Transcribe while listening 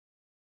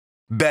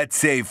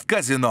Betsafe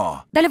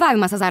kazino.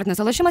 Dalyvavimas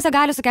azartiniuose lošimuose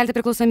gali sukelti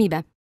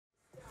priklausomybę.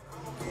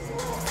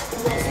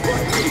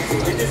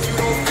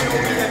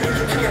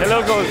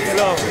 Hello, coach.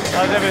 Hello.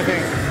 How's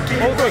everything?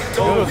 All good,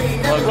 all good.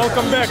 Well,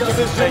 welcome back to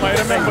this gym. I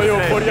remember you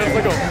 4 years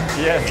ago.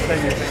 Yes,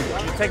 thank you. You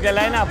check the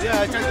lineup? Yeah,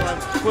 I checked the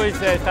lineup. Who is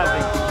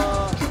starting?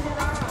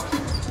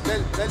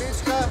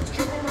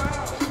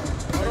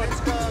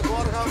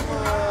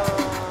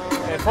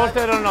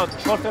 Foster or not?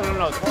 Foster or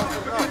not?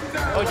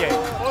 Okay.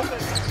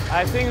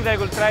 I think they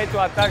will try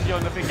to attack you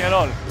on the pick and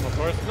roll. Of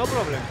course. No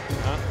problem.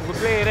 We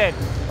play red.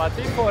 But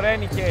if for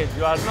any case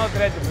you are not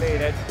ready to play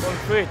red, or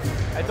switch,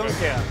 I don't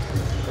care.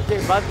 Okay,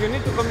 but you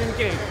need to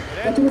communicate.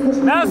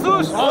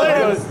 Nasus!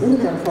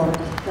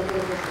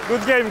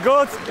 Good game,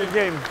 good. Good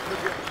game.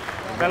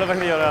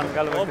 Galvan Yoran,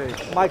 Galvan.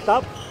 Mic'd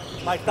up.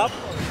 Mic'd up.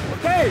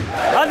 Okay!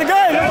 On the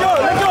game! Let's go!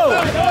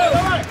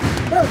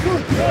 Let's go!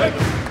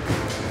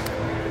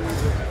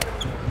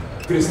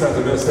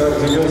 Pristatome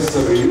startinius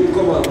abiejų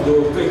komandų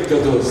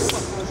penketus.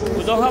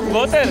 You don't have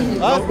water?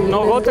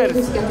 No water.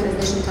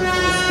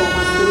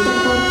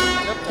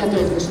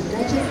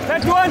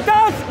 31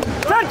 touch!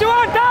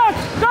 31 touch!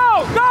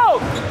 Go! Go!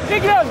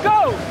 Tigres,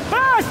 go!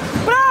 Press!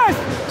 Press!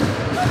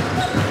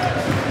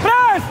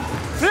 Press!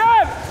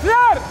 Flare!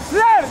 Flare!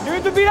 Flare! You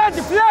need to be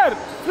ready! Flare!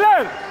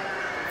 Flare!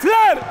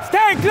 Flare!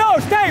 Stay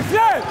close! Stay!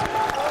 Flare!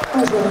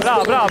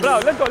 Bravo, bravo,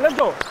 bravo! Let's go! Let's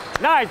go!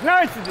 Nice,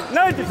 nice,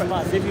 nice.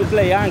 If you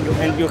play young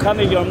and you have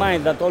in your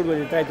mind that always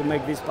you try to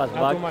make this pass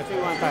back,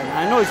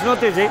 I know it's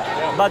not easy,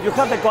 but you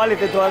have the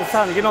quality to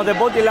understand, you know, the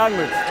body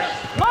language.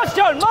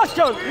 Motion,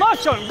 motion,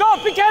 motion. Go,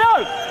 pick and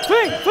roll.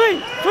 Swing,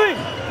 swing, swing.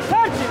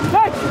 30,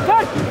 30,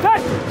 30,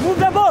 30. Move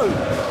the ball.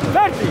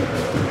 30.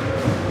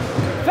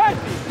 30.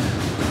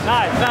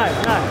 Nice, nice,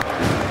 nice.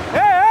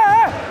 Hey, hey,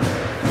 hey.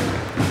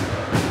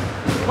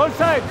 Full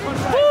side, full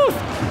side. Push,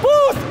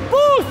 push,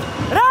 push.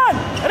 Run,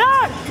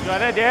 run. You are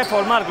ready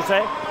for Marcus,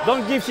 eh?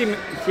 Don't give him,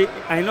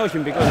 I know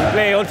him because he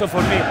plays also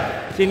for me.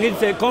 He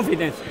needs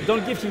confidence.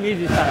 Don't give him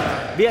easy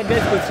stuff. Be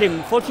aggressive with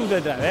him, force him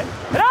to drive, eh?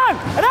 Run,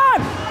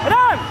 run,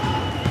 run.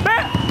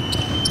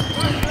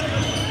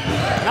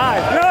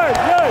 Nice, nice,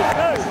 nice,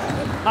 nice.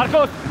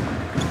 Marcos,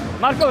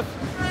 Marcos.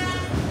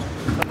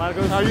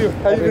 Marcos, How are you?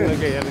 How you doing?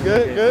 Okay,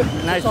 Good, good.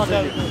 Nice to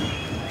see you.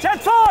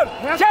 Shot fall,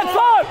 shot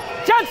fall,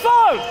 shot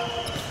fall.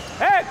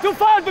 Hey, too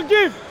far to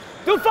give,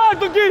 too far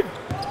to give.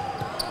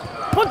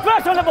 Put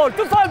pressure on the ball,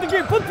 too far to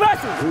give, put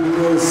pressure.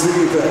 Vilniaus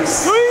Rytas.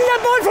 Swing the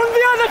ball from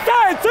the other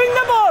side, swing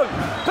the ball.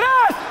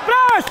 Press,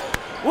 press.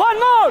 One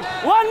more,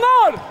 one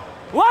more,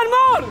 one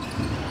more.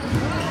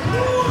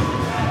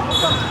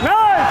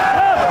 Nice,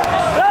 bravo,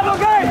 bravo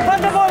guys, pass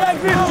the ball like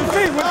this, you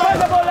see, we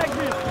pass the ball like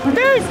this.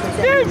 Team,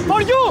 team,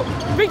 for you,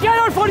 be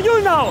careful for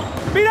you now.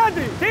 Be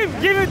ready, team,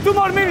 give it 2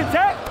 more minutes,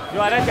 eh? You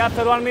are ready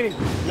after 1 minute.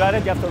 You are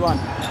ready after 1.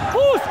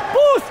 Push,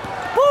 push,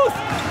 push.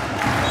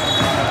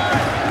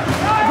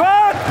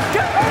 Good.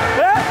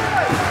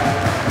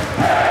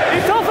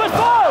 It's over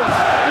foul.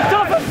 It's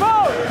over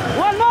foul.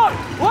 One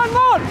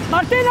more.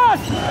 Martinez.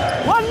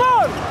 One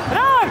more.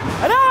 Run,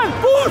 run,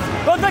 push.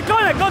 Go to the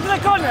corner, go to the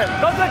corner,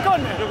 go to the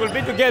corner. You will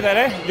be together,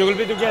 eh? You will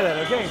be together,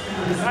 okay?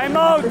 Time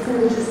out.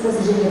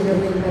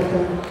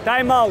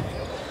 Time out.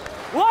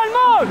 One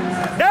more.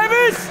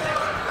 Davis.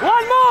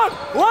 One more.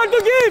 One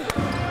to give.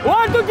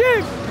 One to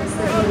give.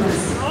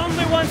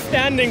 Only one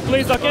standing,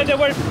 please, okay? There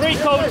were 3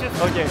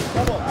 coaches. Okay.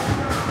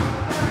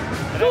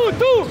 Two.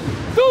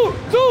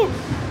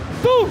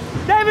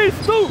 Davis,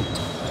 2.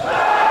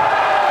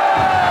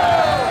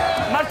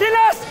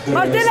 Martinez.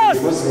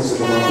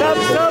 Stop.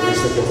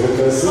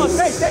 No,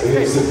 stay.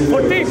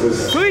 14.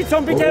 Switch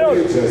on pick and roll.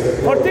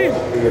 14.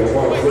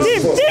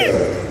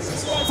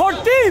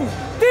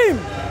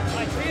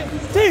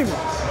 Team.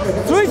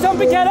 Switch on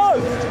pick and roll.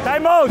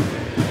 Time out.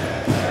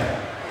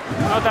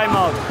 No time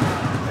out.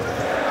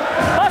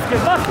 Basket,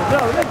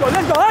 bro. Let's go.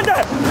 Under.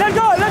 Let's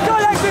go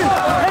like this.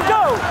 Let's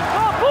go.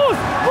 Push.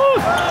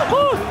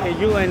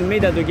 You and me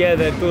are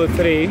together 2 or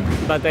 3,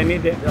 but I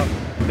need the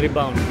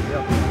rebound.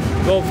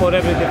 Go for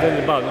everything from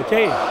the rebound,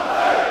 okay?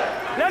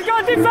 Let's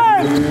go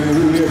defense.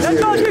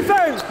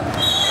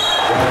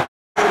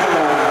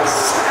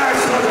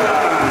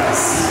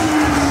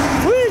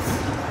 Switch.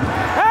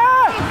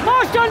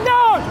 Motion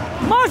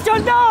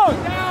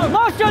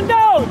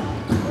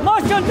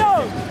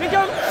down.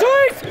 Because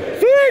switch.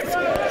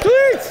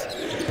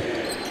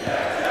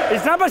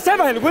 It's number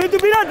 7. We need to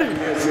be ready.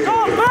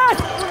 Go, press.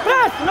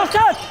 No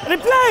shot.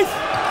 Replace.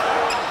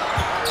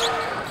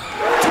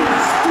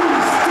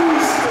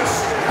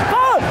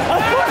 Oh, a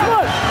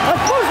pushman.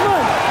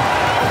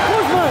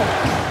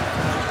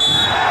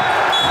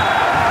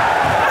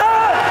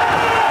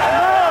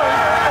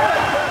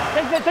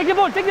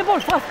 Take the ball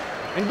fast.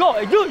 And go.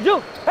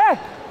 You. Hey,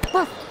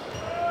 pass.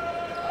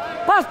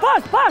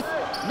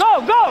 Go.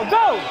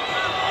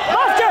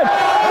 Basket.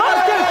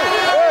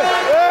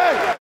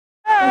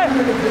 Hey.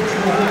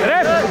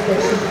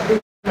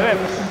 Ref.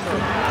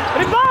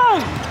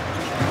 Rebound.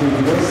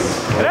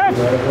 Ref.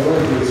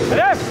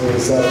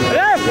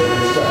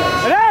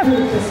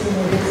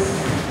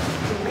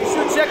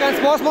 2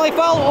 seconds more. Sportsmanlike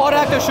foul or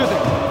active shooting.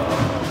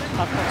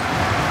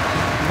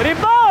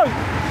 Rebound!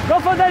 Go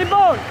for the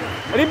rebound!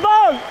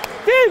 Rebound!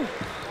 Team!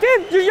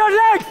 Use your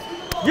legs!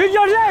 Use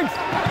your legs!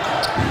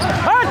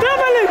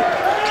 Traveling!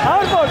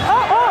 Hardball!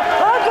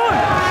 Hardball!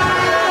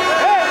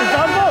 Hey, it's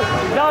hardball!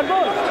 It's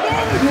hardball!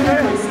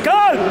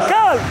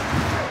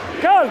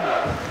 Calm!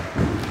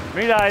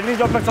 Mira, I need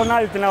your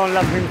personality now in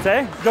last minutes,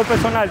 eh? Your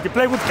personality.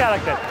 Play with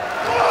character.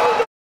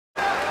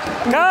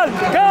 Calm!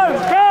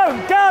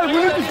 We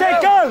need to stay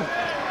calm!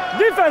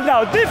 Defense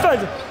now!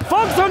 Defense!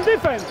 Focus on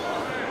defense!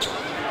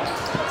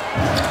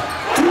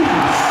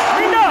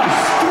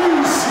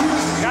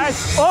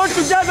 Guys, all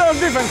together on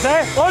defense,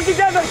 eh? All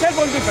together, help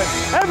on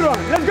defense. Everyone,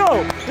 let's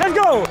go! Let's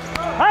go!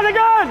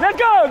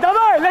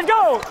 Давай, let's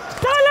go!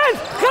 Silence!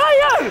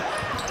 Higher!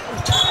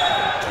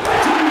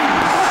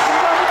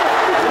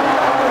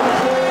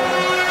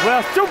 We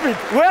are stupid!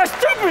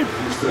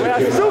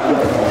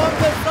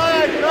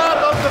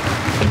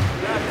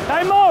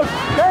 Time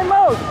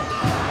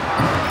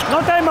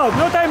out!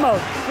 No time out!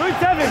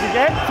 Switch everything,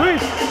 eh?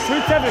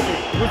 Switch everything.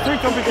 We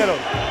switch on pick and roll.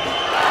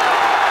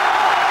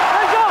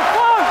 Let's go!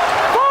 Fall!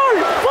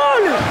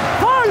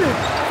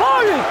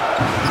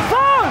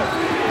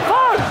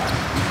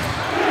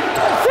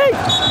 Six!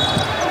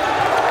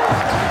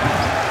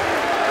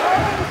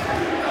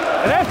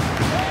 Rest!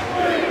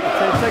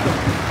 10 seconds.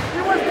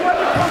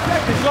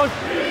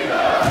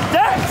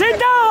 Sit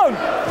down!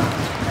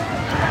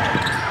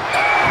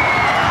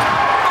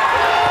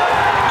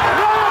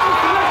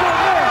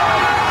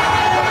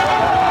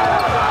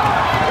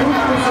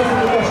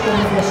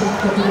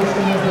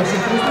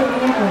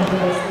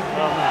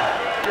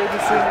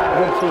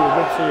 Good to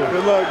you.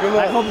 Good luck. I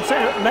hope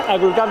I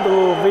will come to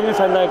Vilnius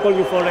and I call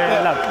you for a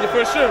lap. Yeah,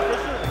 for sure.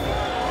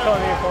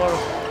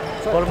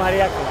 Sorry for my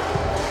reaction.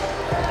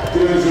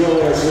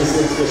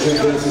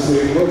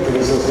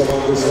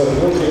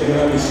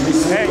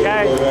 Hey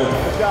guys.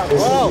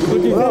 Wow,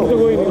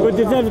 good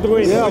deserve to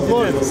win. Yeah, of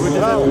course.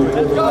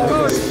 Let's go,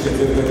 coach.